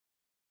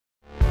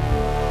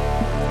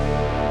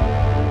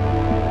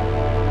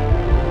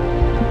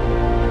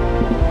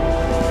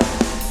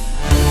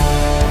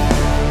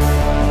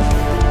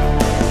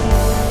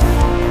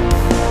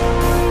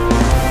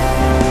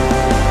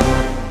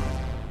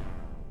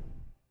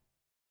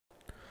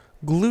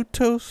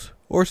Glutos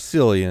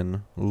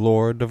Orscollion,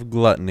 Lord of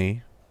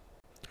Gluttony.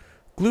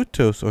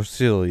 Glutos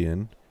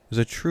Orscollion is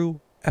a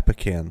true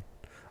epican,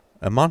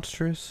 a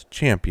monstrous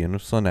champion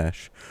of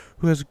Slaanesh,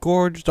 who has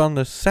gorged on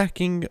the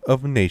sacking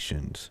of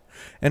nations,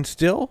 and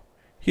still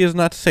he is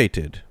not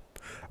sated.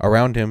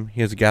 Around him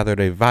he has gathered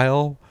a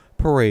vile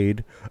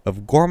parade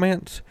of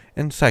gourmands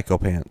and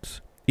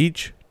psychopaths,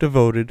 each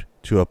devoted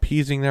to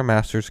appeasing their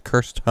master's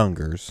cursed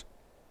hungers.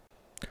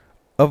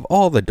 Of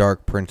all the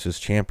Dark Prince's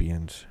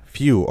champions,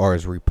 few are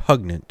as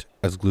repugnant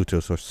as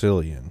Glutos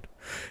Orscollion.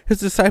 His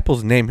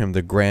disciples name him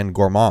the Grand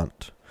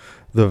Gourmand,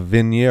 the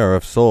Vigneur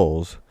of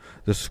Souls,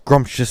 the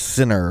Scrumptious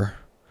Sinner.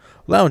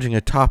 Lounging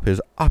atop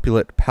his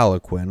opulent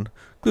palanquin,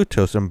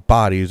 Glutos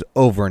embodies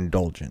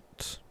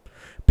overindulgence.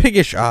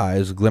 Piggish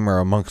eyes glimmer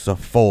amongst the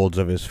folds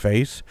of his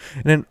face,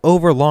 and an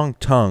overlong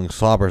tongue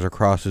slobbers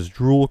across his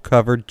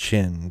drool-covered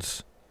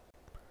chins.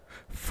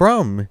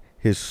 From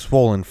his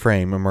swollen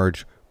frame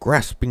emerge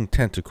grasping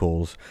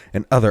tentacles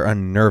and other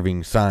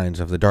unnerving signs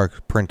of the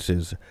Dark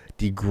Prince's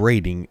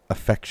degrading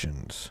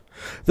affections.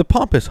 The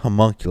pompous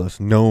homunculus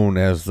known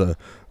as the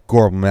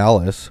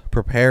Gormalis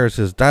prepares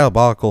his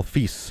diabolical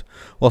feasts,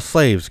 while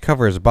slaves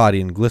cover his body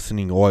in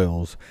glistening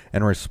oils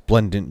and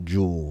resplendent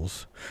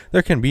jewels.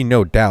 There can be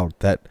no doubt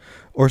that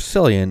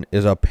Orscollion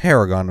is a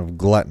paragon of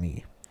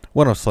gluttony,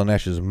 one of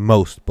Slaanesh's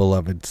most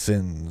beloved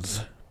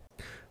sins.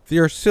 The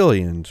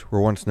Orscollions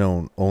were once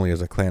known only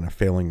as a clan of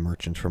failing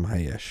merchants from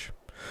Haish.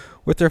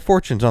 With their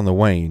fortunes on the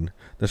wane,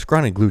 the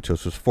scrawny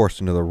Glutos was forced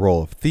into the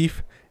role of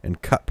thief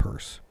and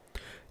cutpurse,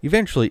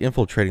 eventually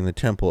infiltrating the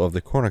temple of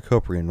the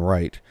cornucopian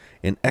rite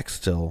in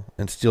Extil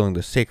and stealing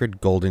the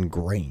sacred golden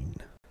grain.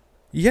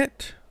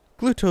 Yet,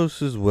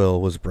 Glutos'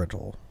 will was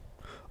brittle.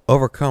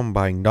 Overcome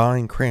by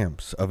gnawing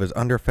cramps of his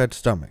underfed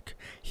stomach,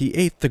 he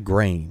ate the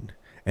grain,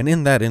 and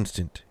in that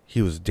instant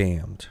he was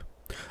damned.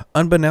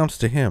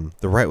 Unbeknownst to him,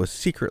 the rite was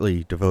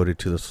secretly devoted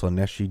to the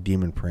Slaaneshi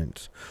demon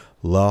prince,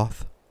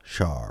 Loth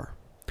Shar.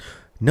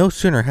 No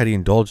sooner had he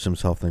indulged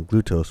himself than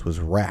Glutos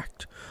was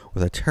racked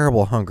with a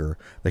terrible hunger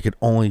that could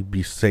only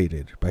be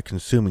sated by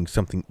consuming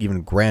something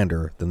even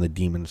grander than the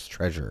demon's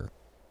treasure.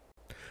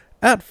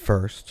 At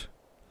first,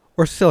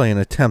 Orscollion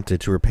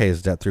attempted to repay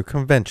his debt through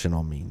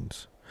conventional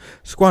means,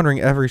 squandering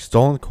every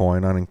stolen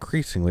coin on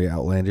increasingly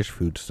outlandish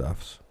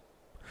foodstuffs.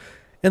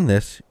 In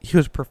this, he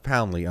was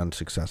profoundly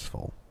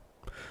unsuccessful.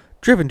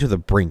 Driven to the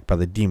brink by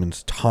the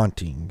demon's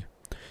taunting,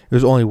 it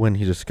was only when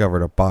he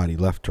discovered a body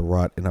left to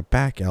rot in a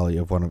back alley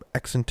of one of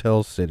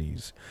Exentel's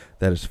cities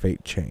that his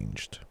fate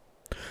changed.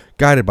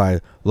 Guided by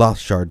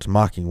Lothshard's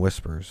mocking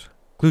whispers,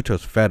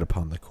 Glutos fed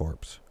upon the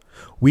corpse,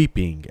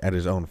 weeping at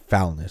his own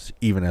foulness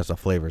even as the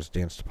flavors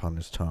danced upon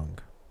his tongue.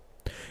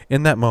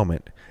 In that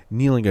moment,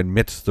 kneeling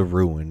amidst the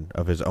ruin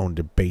of his own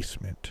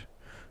debasement,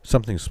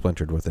 something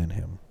splintered within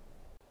him.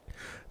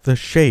 The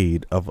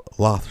shade of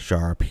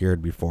Lothshar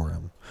appeared before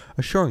him,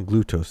 assuring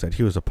Glutos that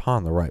he was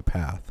upon the right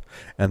path,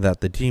 and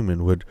that the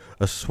demon would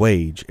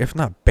assuage, if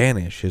not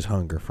banish, his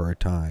hunger for a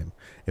time,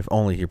 if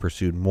only he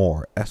pursued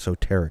more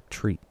esoteric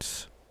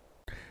treats.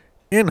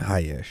 In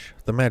Haish,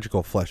 the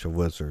magical flesh of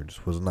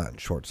wizards was not in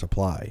short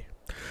supply.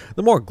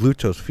 The more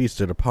Glutos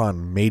feasted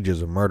upon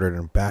mages murdered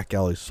in back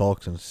alley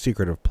sulks and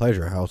secretive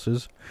pleasure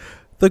houses,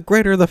 the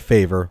greater the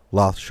favor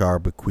Lothshar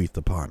bequeathed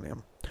upon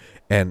him.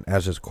 And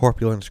as his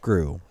corpulence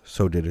grew,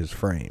 so did his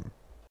frame.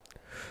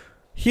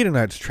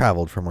 Hedonites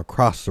traveled from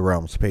across the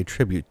realms to pay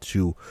tribute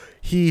to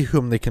he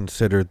whom they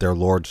considered their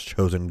lord's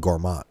chosen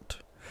gourmand,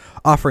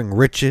 offering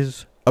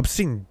riches,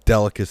 obscene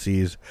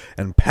delicacies,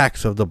 and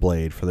packs of the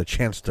blade for the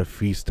chance to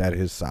feast at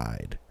his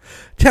side.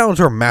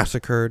 Towns were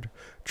massacred,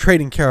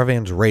 trading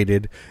caravans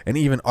raided, and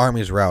even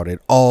armies routed,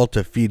 all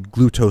to feed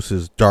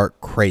Glutos'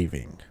 dark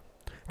craving.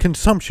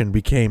 Consumption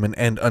became an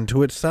end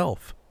unto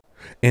itself,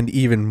 and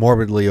even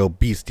morbidly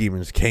obese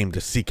demons came to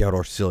seek out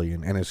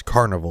Orscollion and his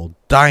carnival,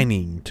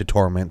 dining to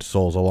torment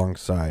souls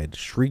alongside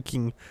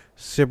shrieking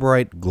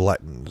sybarite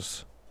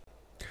gluttons.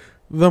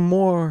 The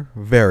more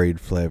varied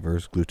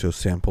flavors Glutos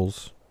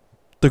samples,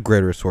 the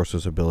greater his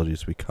source's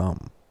abilities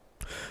become.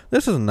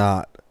 This is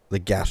not the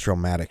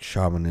gastromatic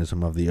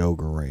shamanism of the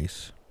ogre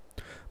race,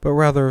 but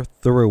rather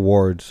the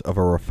rewards of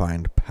a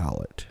refined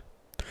palate.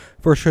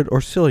 For should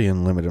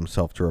Orscollion limit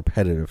himself to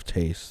repetitive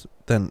tastes,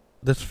 then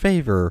this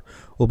favor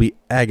will be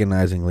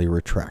agonizingly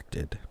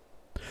retracted.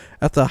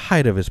 At the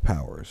height of his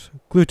powers,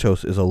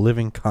 Glutos is a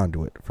living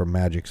conduit for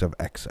magics of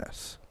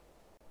excess.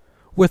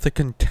 With a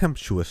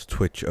contemptuous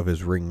twitch of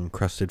his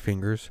ring-encrusted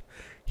fingers,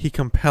 he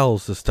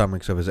compels the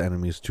stomachs of his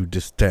enemies to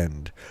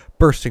distend,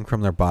 bursting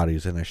from their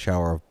bodies in a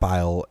shower of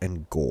bile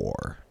and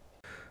gore.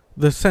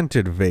 The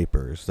scented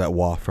vapors that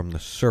waft from the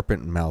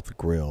serpent-mouthed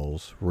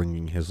grills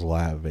ringing his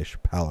lavish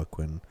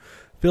palanquin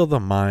fill the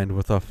mind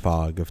with a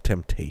fog of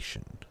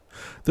temptation.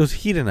 Those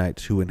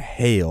Hedonites who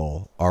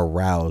inhale are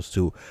roused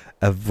to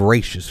a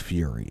voracious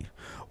fury,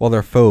 while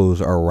their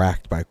foes are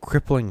racked by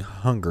crippling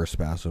hunger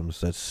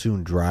spasms that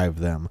soon drive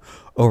them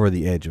over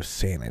the edge of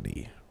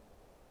sanity.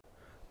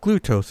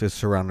 Glutos is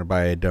surrounded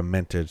by a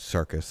demented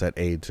circus that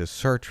aids his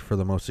search for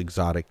the most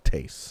exotic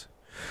tastes.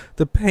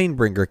 The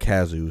Painbringer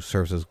Kazu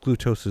serves as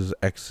Glutos'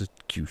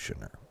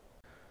 executioner.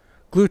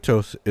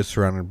 Glutos is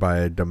surrounded by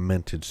a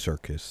demented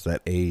circus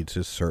that aids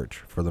his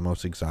search for the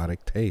most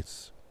exotic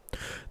tastes.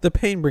 The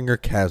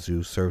Painbringer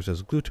Kazu serves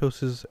as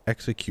Glutos'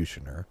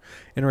 executioner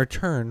in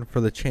return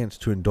for the chance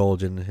to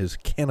indulge in his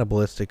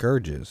cannibalistic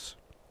urges.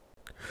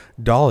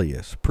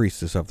 Dahlius,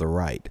 priestess of the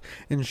right,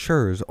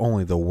 ensures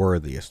only the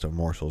worthiest of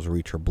morsels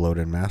reach her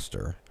bloated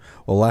master,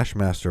 while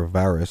Lashmaster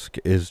Varisk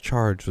is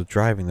charged with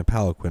driving the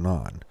palanquin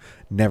on,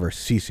 never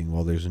ceasing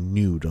while there's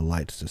new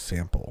delights to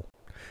sample.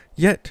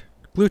 Yet,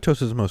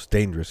 Glutos' most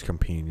dangerous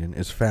companion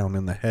is found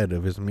in the head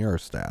of his mirror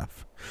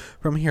staff.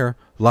 From here,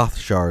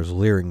 Lothshar's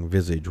leering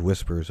visage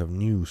whispers of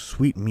new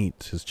sweet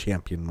meats his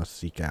champion must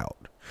seek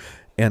out,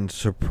 and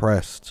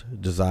suppressed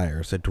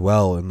desires that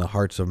dwell in the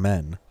hearts of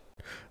men.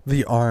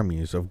 The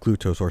armies of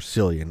Glutos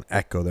Orscollion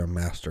echo their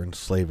master in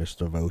slavish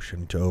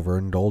devotion to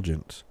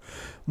overindulgence.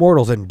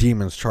 Mortals and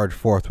demons charge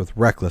forth with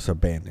reckless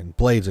abandon,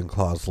 blades and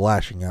claws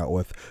lashing out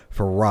with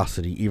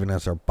ferocity even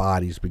as their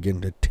bodies begin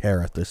to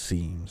tear at the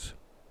seams.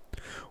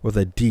 With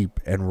a deep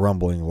and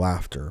rumbling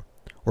laughter,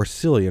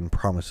 Orscollion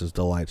promises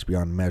delights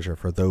beyond measure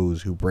for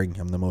those who bring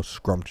him the most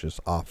scrumptious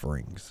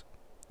offerings.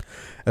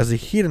 As the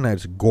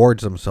Hedonites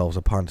gorge themselves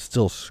upon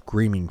still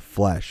screaming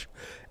flesh,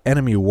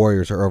 enemy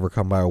warriors are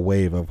overcome by a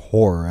wave of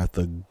horror at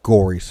the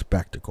gory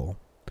spectacle.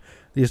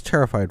 These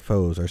terrified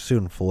foes are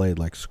soon filleted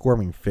like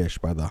squirming fish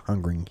by the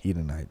hungering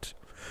Hedonites,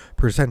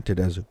 presented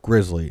as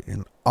grisly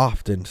and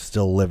often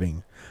still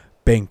living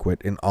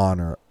banquet in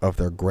honor of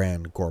their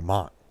grand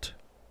gourmand.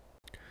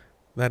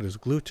 That is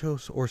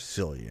Glutos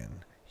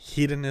Orscollion,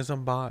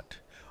 Hedonismbot,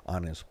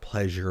 on his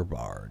pleasure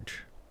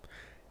barge.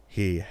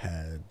 He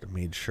had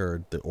made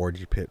sure the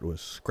orgy pit was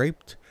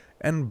scraped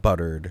and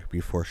buttered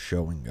before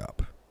showing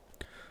up.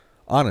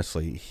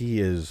 Honestly,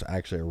 he is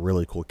actually a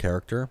really cool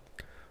character.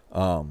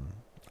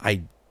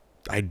 I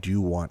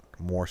do want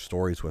more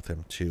stories with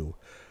him too.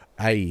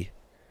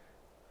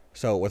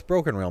 So with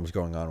Broken Realms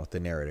going on with the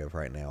narrative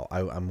right now,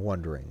 I'm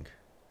wondering,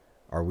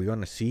 are we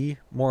going to see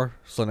more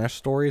Slaanesh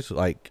stories?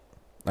 Like,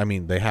 I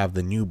mean, they have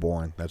the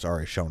newborn that's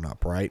already shown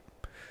up, right?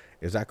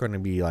 Is that going to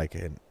be like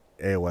an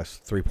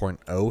AOS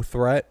 3.0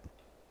 threat?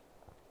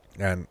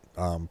 And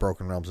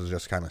Broken Realms is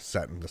just kind of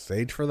setting the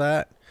stage for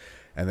that.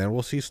 And then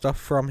we'll see stuff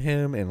from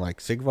him in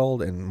like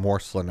Sigvald and more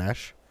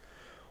Slaanesh.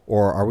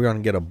 Or are we going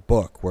to get a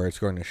book where it's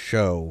going to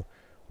show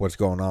what's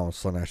going on with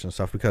Slaanesh and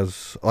stuff?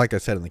 Because, like I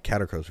said in the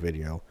Catacomb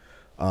video,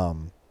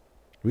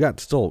 we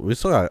still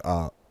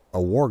got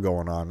a war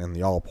going on in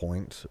the All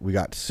Points. We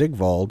got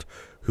Sigvald,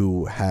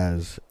 who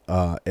has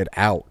it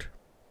out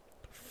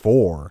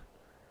for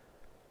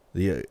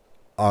the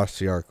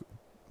Ossiarch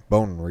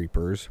Bone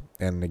Reapers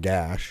and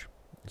Nagash.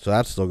 So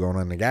that's still going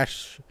on.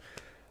 Nagash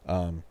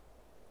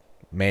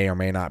may or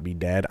may not be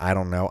dead. I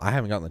don't know. I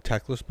haven't gotten the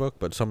Teclis book,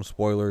 but some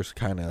spoilers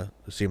kind of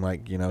seem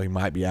like, you know, he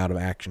might be out of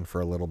action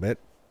for a little bit.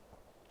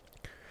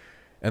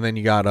 And then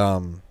you got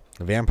the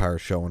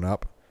vampires showing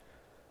up.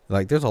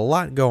 Like, there's a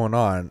lot going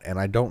on, and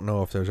I don't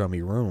know if there's going to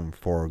be room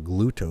for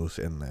Glutos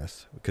in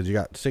this. Because you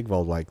got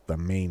Sigvald, like, the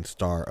main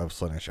star of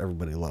Slaanesh.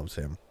 Everybody loves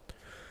him.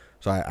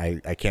 So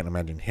I can't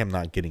imagine him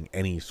not getting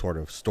any sort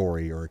of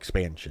story or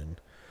expansion.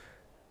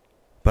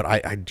 But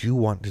I do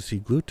want to see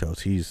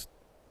Glutos. He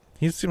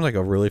seems like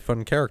a really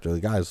fun character. The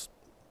guy's...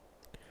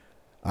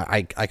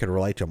 I could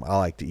relate to him. I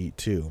like to eat,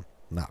 too.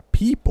 Not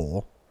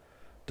people,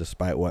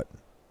 despite what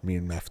me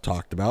and Meph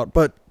talked about.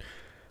 But...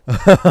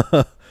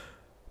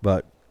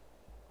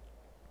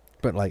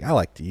 But like, I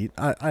like to eat.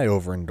 I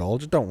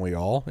overindulge, don't we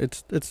all?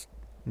 It's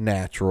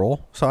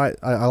natural. So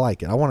I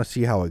like it. I want to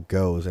see how it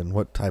goes and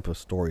what type of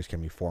stories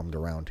can be formed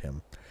around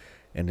him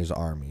and his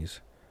armies.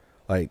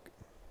 Like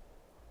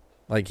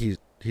he's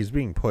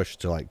being pushed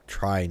to like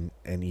try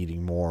and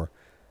eating more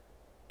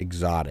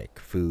exotic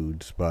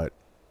foods, but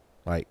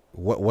like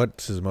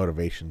what's his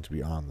motivations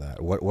beyond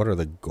that? What are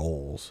the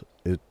goals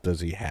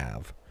does he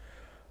have?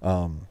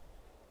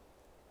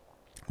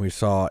 We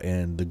saw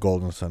in the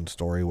Golden Sun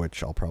story,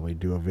 which I'll probably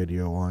do a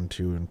video on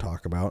too and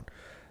talk about,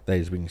 that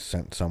he's being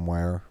sent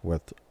somewhere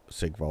with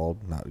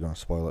Sigvald. Not going to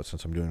spoil it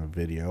since I'm doing a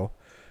video.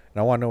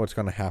 And I want to know what's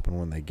going to happen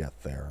when they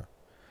get there.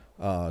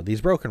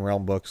 These Broken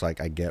Realm books, like,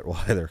 I get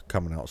why they're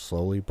coming out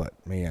slowly, but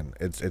man,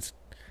 it's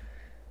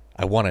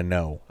I want to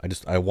know.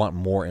 I want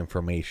more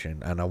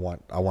information, and I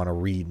want to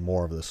read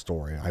more of the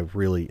story. I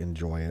really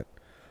enjoy it.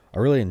 I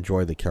really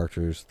enjoy the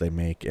characters they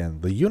make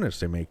and the units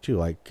they make too.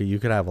 Like, you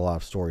could have a lot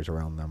of stories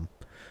around them.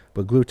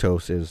 But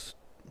Glutos is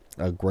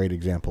a great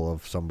example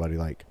of somebody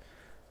like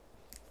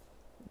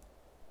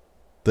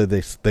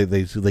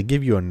they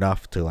give you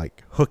enough to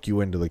like hook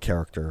you into the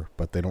character,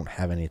 but they don't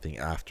have anything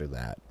after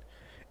that,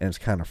 and it's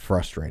kind of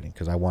frustrating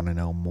because I want to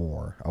know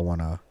more. I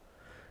want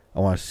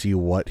to see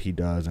what he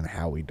does and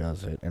how he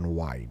does it and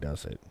why he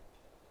does it.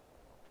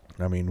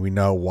 I mean, we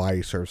know why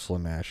he serves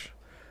Slaanesh.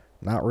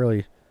 Not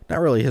really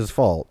his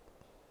fault.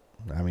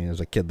 I mean, as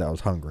a kid that was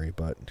hungry,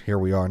 but here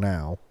we are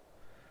now.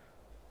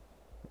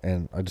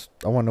 And I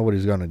want to know what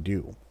he's going to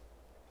do.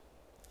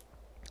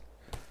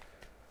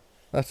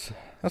 That's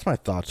that's my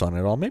thoughts on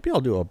it all. Maybe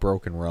I'll do a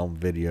Broken Realm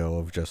video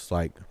of just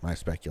like my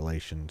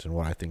speculations and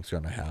what I think's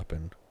going to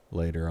happen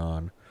later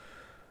on.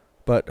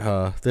 But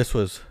this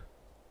was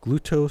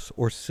Glutos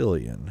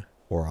Orscollion,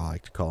 or I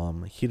like to call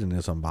him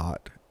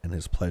Hedonismbot, and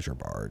his Pleasure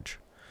Barge.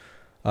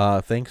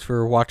 Thanks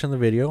for watching the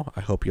video.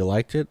 I hope you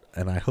liked it,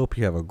 and I hope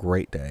you have a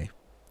great day.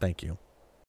 Thank you.